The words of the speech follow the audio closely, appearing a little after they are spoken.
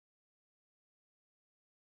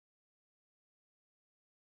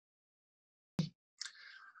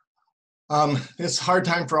It's a hard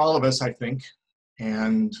time for all of us, I think,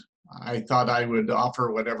 and I thought I would offer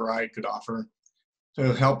whatever I could offer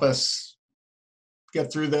to help us get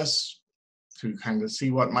through this, to kind of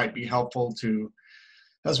see what might be helpful to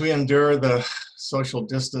as we endure the social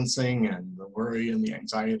distancing and the worry and the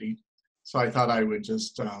anxiety. So I thought I would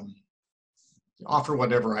just offer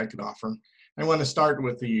whatever I could offer. I want to start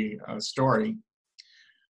with the story.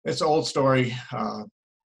 It's an old story.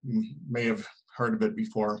 You may have heard of it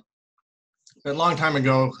before. A long time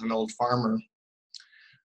ago, an old farmer,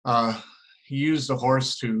 he used a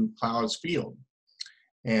horse to plow his field.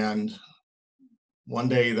 And one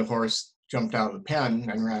day the horse jumped out of the pen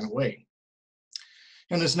and ran away.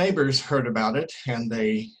 And his neighbors heard about it, and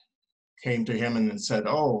they came to him and said,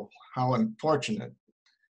 "Oh, how unfortunate.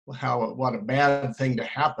 What a bad thing to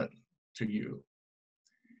happen to you."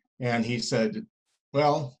 And he said,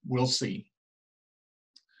 "Well, we'll see."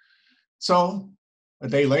 So a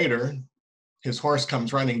day later, his horse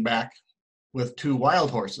comes running back with two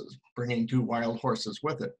wild horses, bringing two wild horses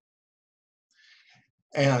with it.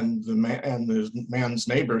 And the man's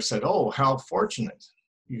neighbor said, "Oh, how fortunate.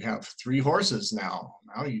 You have three horses now.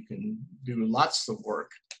 Now you can do lots of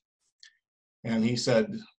work." And he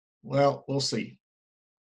said, "Well, we'll see."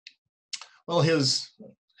 Well, his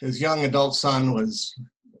young adult son was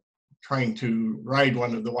trying to ride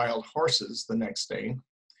one of the wild horses the next day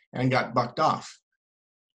and got bucked off.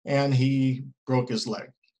 And he broke his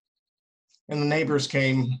leg. And the neighbors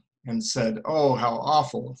came and said, "Oh, how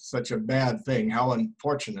awful, such a bad thing, how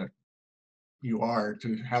unfortunate you are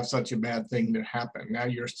to have such a bad thing to happen. Now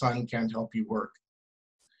your son can't help you work."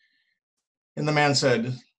 And the man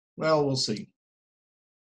said, "Well, we'll see."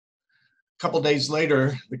 A couple days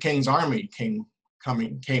later, the king's army came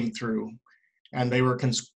through, and they were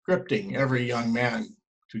conscripting every young man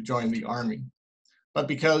to join the army. But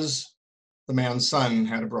because the man's son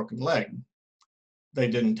had a broken leg, they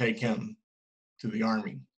didn't take him to the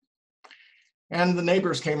army. And the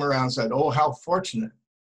neighbors came around and said, "Oh, how fortunate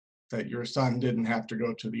that your son didn't have to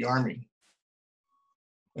go to the army."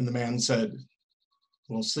 And the man said,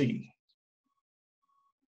 "We'll see."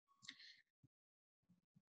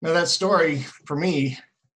 Now that story for me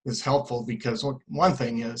is helpful because one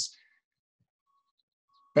thing is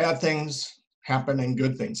bad things happen and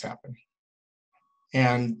good things happen,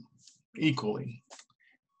 and equally.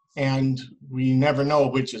 And we never know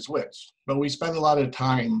which is which, but we spend a lot of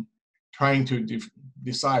time trying to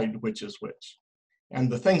decide which is which.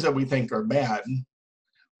 And the things that we think are bad,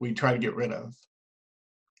 we try to get rid of.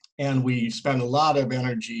 And we spend a lot of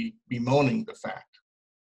energy bemoaning the fact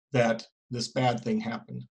that this bad thing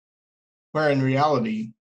happened, where in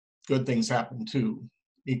reality, good things happen too,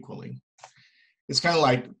 equally. It's kind of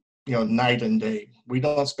like, night and day. We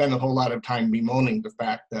don't spend a whole lot of time bemoaning the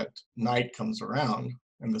fact that night comes around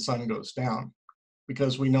and the sun goes down,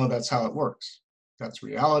 because we know that's how it works. That's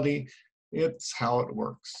reality. It's how it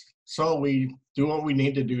works. So we do what we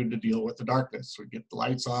need to do to deal with the darkness. We get the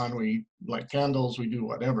lights on, we light candles, we do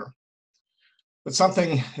whatever. But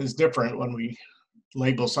something is different when we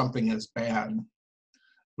label something as bad.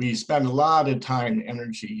 We spend a lot of time and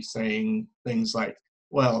energy saying things like,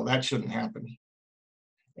 "Well, that shouldn't happen.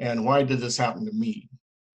 And why did this happen to me?"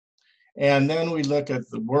 And then we look at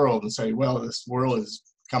the world and say, "Well, this world is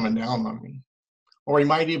coming down on me." Or we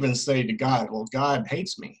might even say to God, "Well, God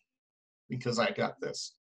hates me because I got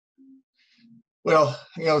this." Well,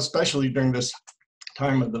 especially during this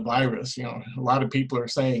time of the virus, a lot of people are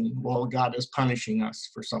saying, "Well, God is punishing us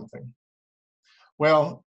for something."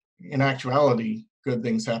 Well, in actuality, good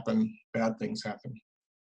things happen, bad things happen.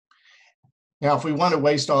 Now, if we want to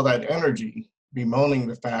waste all that energy bemoaning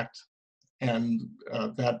the fact and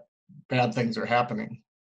that bad things are happening,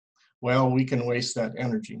 well, we can waste that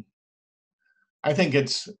energy. I think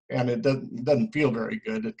it doesn't feel very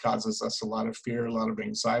good. It causes us a lot of fear, a lot of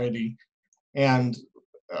anxiety, and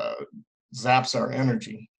zaps our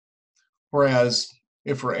energy. Whereas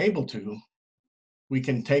if we're able to, we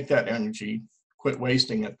can take that energy, quit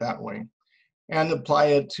wasting it that way, and apply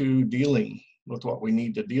it to dealing with what we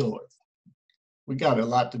need to deal with. We got a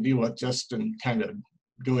lot to deal with just in kind of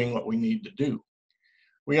doing what we need to do.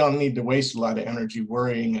 We don't need to waste a lot of energy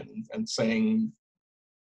worrying and saying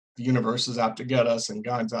the universe is out to get us and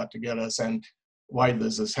God's out to get us and why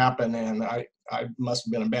does this happen and I must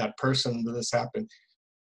have been a bad person that this happened.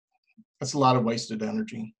 That's a lot of wasted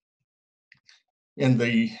energy.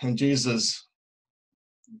 In Jesus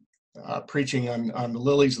preaching on the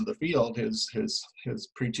lilies of the field, his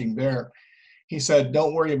preaching there, he said,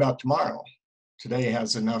 "Don't worry about tomorrow. Today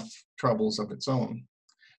has enough troubles of its own."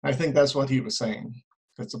 I think that's what he was saying.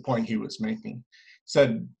 That's the point he was making. He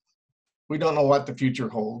said, we don't know what the future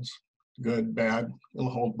holds. good, bad, it'll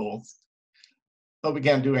hold both. But we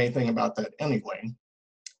can't do anything about that anyway.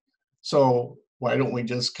 So why don't we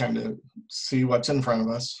just kind of see what's in front of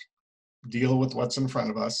us, deal with what's in front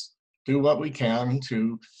of us, do what we can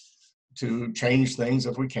to change things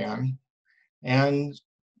if we can, and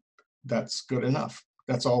that's good enough.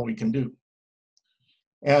 That's all we can do.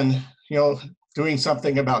 And doing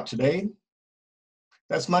something about today,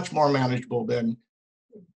 that's much more manageable than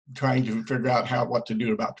trying to figure out what to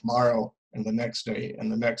do about tomorrow and the next day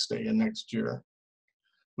and the next day and next year.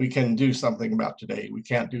 We can do something about today. We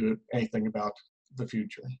can't do anything about the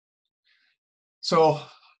future. So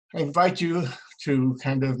I invite you to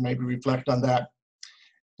kind of maybe reflect on that.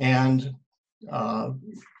 And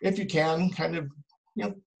if you can, kind of,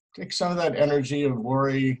 take some of that energy of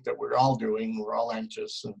worry that we're all doing. We're all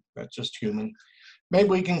anxious, and that's just human. Maybe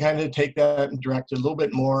we can kind of take that and direct it a little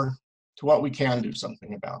bit more to what we can do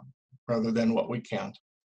something about, rather than what we can't.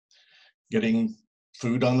 Getting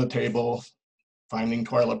food on the table, finding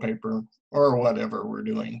toilet paper, or whatever we're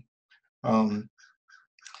doing. And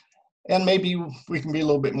maybe we can be a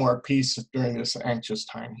little bit more at peace during this anxious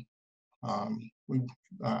time.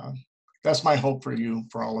 That's my hope for you,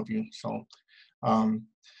 for all of you. So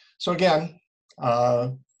again,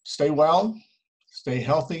 stay well, stay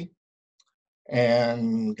healthy,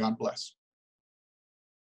 and God bless.